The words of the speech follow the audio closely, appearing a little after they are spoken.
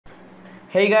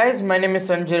Hey guys, my name is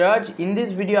Shanjai. In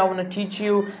this video I want to teach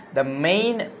you the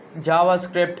main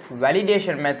JavaScript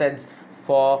validation methods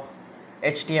for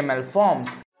HTML forms.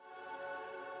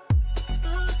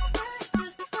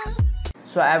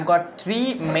 So I've got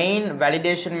three main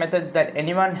validation methods that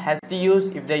anyone has to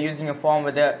use if they're using a form,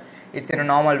 whether it's in a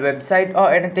normal website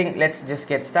or anything. Let's just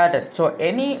get started. So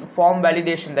any form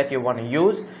validation that you want to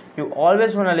use, you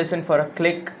always want to listen for a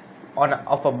click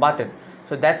of a button.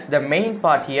 So that's the main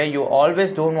part here. You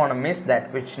always don't want to miss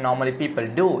that, which normally people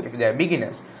do if they're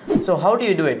beginners. So how do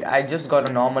you do it? I just got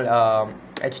a normal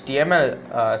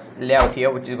HTML layout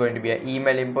here, which is going to be an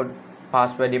email input,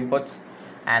 password inputs,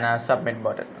 and a submit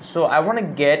button. So I want to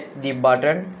get the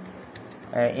button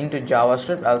into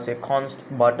JavaScript. I'll say const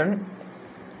button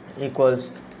equals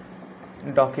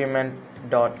document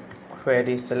dot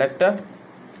query selector.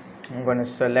 I'm going to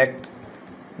select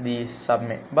the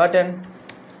submit button,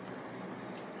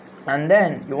 and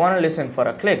then you want to listen for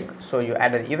a click. So you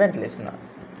add an event listener.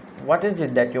 What is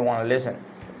it that you want to listen?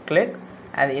 Click,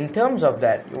 and in terms of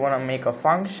that you want to make a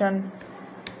function.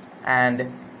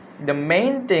 And the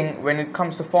main thing when it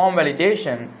comes to form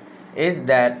validation is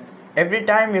that every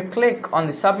time you click on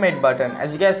the submit button,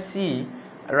 as you guys see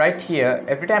right here,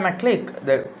 every time I click,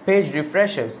 the page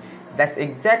refreshes. That's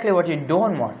exactly what you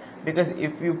don't want, because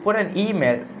if you put an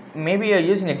email, maybe you're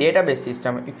using a database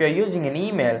system. If you're using an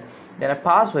email, then a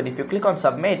password, if you click on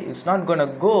submit, it's not going to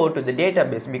go to the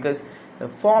database because the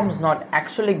form is not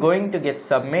actually going to get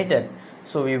submitted.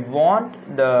 So we want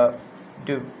that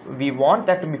to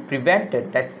be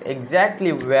prevented. That's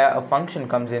exactly where a function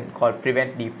comes in called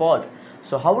prevent default.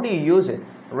 So how do you use it?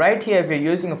 Right here, if you're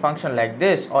using a function like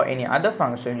this or any other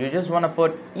function, you just want to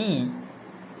put e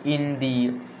in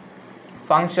the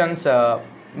function's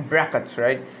brackets,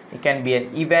 right? It can be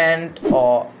an event,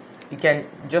 or it can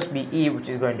just be e, which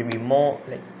is going to be more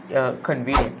like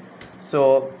convenient.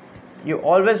 So you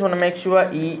always want to make sure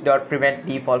e.prevent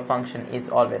default function is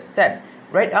always set.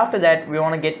 Right after that, we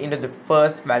want to get into the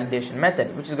first validation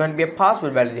method, which is going to be a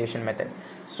password validation method.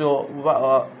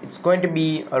 So it's going to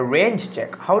be a range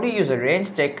check. How do you use a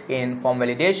range check in form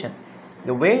validation?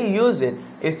 The way you use it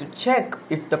is to check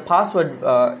if the password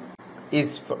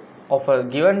is of a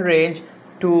given range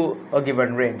to a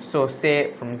given range. So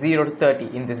say from 0 to 30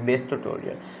 in this base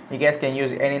tutorial. You guys can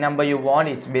use any number you want.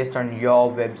 It's based on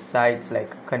your website's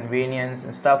like convenience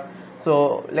and stuff.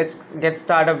 So let's get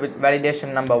started with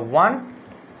validation number 1.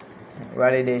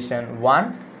 Validation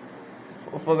 1.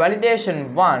 For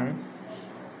validation 1.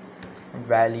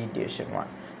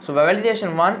 So for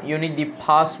validation 1, you need the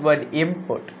password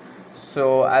input.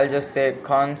 So I'll just say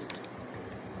const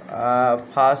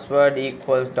password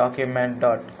equals document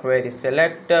dot query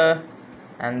selector,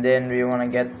 and then we want to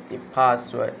get the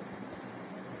password.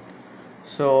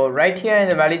 So right here in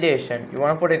the validation, you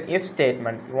want to put an if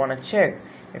statement. You want to check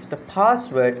if the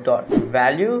password dot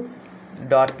value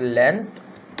dot length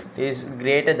is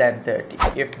greater than 30.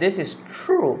 If this is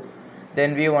true,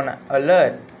 then we want to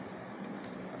alert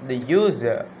the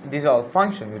user. These are all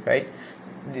functions, right?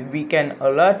 We can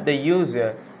alert the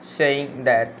user saying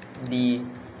that the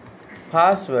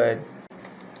password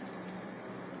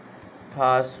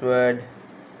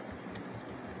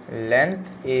length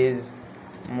is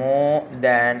more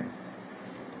than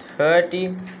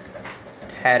 30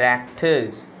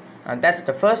 characters. And that's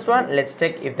the first one. Let's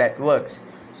check if that works.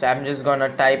 So I'm just gonna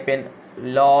type in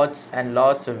lots and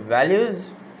lots of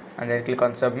values and then click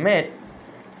on submit.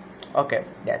 Okay,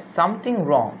 there's something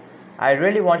wrong. I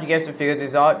really want you guys to figure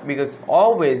this out, because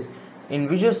always in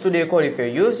Visual Studio Code, if you're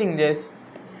using this,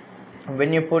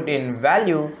 when you put in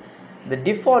value, the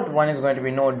default one is going to be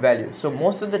node value. So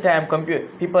most of the time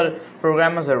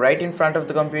programmers are right in front of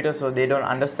the computer, so they don't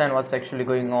understand what's actually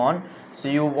going on. So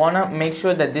you want to make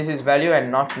sure that this is value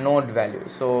and not node value.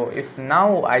 So if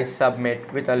now I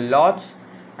submit with a lots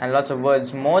and lots of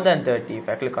words more than 30, if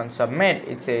I click on submit,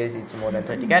 it says it's more than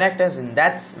 30 characters, and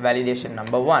that's validation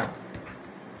number 1.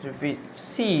 So if we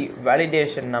see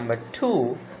validation number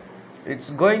 2,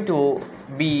 it's going to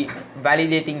be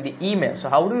validating the email. So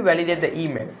how do we validate the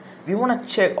email? We want to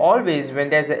check always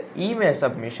when there's an email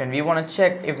submission, we want to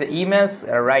check if the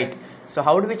emails are right. So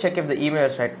how do we check if the email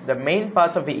is right? The main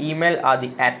parts of the email are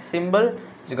the @ symbol,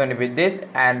 which is going to be this,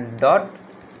 and dot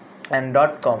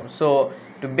 .com. So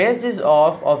to base this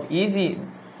off of as easy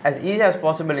as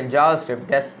possible in JavaScript,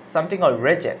 there's something called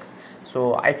regex.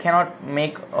 So I cannot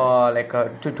make like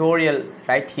a tutorial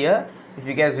right here. If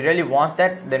you guys really want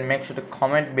that, then make sure to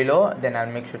comment below, then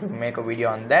I'll make sure to make a video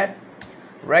on that.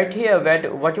 Right here,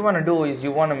 what you want to do is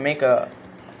you want to make a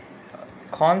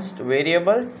const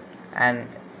variable and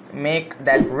make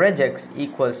that regex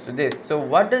equals to this. So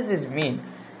what does this mean?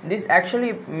 this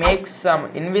actually makes some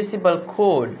invisible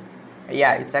code.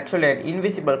 Yeah, it's actually an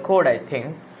invisible code, I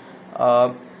think,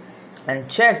 and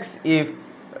checks if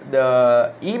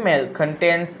the email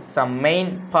contains some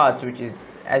main parts, which is,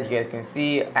 as you guys can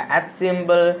see, a @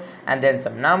 symbol and then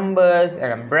some numbers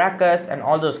and brackets and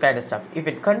all those kind of stuff. If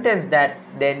it contains that,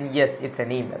 then yes, it's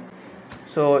an email.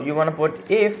 So you want to put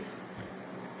if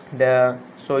the,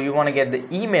 so you want to get the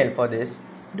email for this,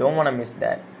 don't want to miss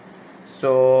that.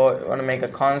 So you want to make a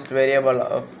const variable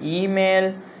of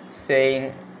email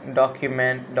saying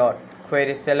document dot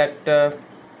query selector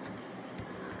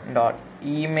dot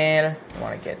email. You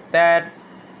want to get that.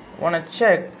 You want to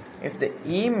check if the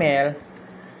email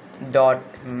dot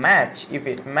match, if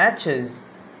it matches,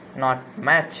 not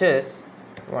matches.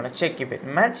 You want to check if it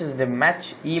matches the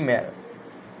match email.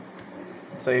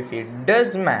 So if it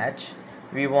does match,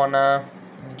 we want to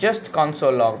just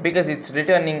console log, because it's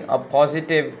returning a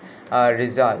positive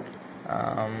result.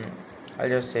 I'll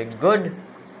just say good.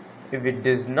 If it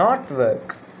does not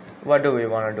work, what do we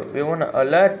want to do? We want to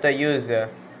alert the user.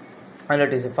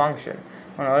 Alert is a function.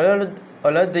 We want to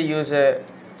alert the user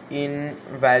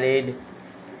invalid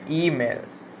email.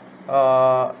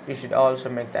 You should also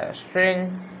make that a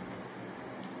string.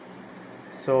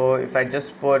 So if I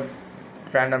just put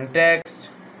random text,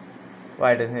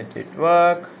 why doesn't it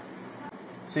work?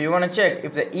 So you want to check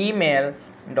if the email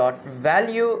dot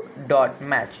value dot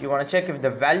match. You want to check if the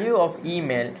value of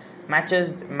email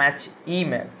matches match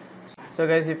email. So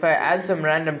guys, if I add some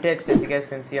random text, as you guys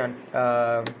can see on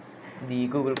the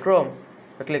Google Chrome,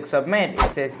 I click submit,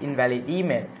 it says invalid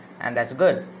email, and that's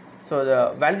good. So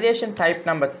the validation type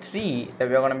number 3 that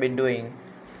we're going to be doing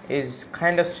is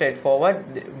kind of straightforward.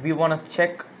 We want to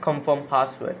check confirm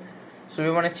password. So we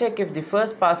want to check if the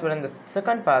first password and the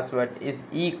second password is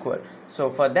equal. So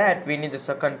for that we need the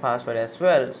second password as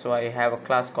well. So I have a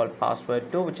class called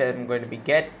password2, which I'm going to be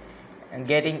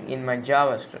getting in my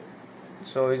JavaScript.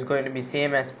 So it's going to be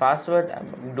same as password.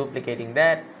 I'm duplicating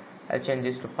that. I'll change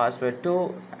this to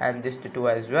password2 and this to 2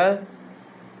 as well.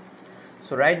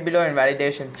 So right below in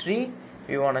validation 3,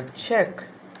 we want to check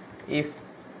if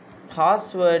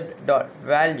password dot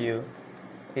value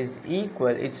is equal.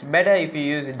 It's better if you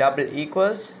use double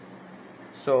equals.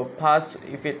 So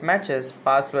if it matches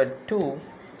password2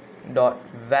 dot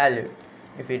value,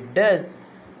 if it does,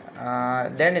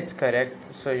 then it's correct.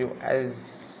 So you,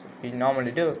 as we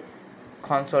normally do,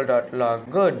 console dot log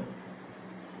good.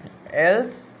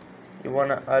 Else you want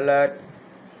to alert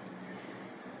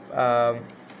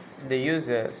the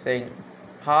user saying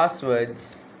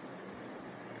passwords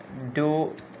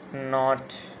do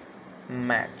not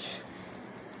match.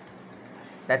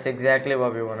 That's exactly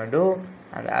what we want to do.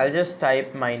 And I'll just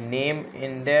type my name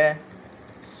in there,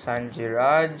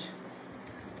 Shanjai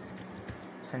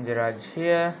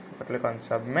here. Click on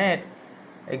submit.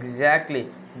 Exactly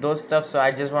those stuff. So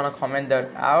I just want to comment that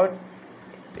out.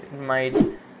 It might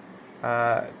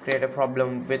create a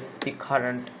problem with the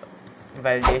current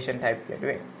validation type we are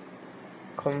doing.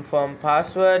 Confirm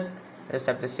password, just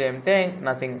have the same thing.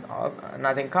 Nothing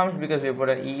comes because we put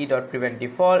an ee.prevent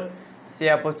default.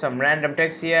 Say I put some random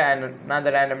text here and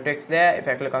another random text there. If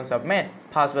I click on submit,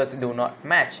 passwords do not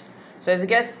match. So as you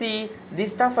guys see,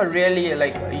 these stuff are really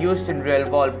like used in real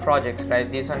world projects, right?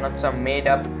 These are not some made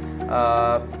up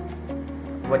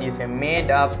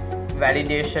made up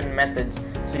validation methods.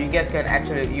 So you guys can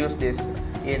actually use this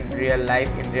in real life,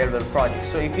 in real world projects.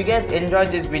 So if you guys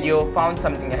enjoyed this video, found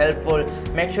something helpful,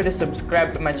 make sure to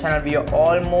subscribe to my channel. We are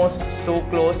almost so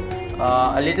close,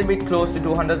 a little bit close to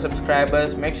 200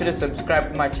 subscribers. Make sure to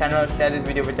subscribe to my channel, share this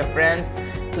video with your friends,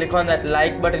 click on that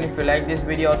like button if you like this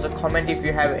video. Also comment if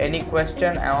you have any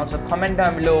question, and also comment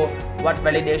down below what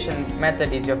validation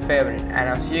method is your favorite, and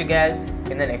I'll see you guys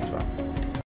in the next one.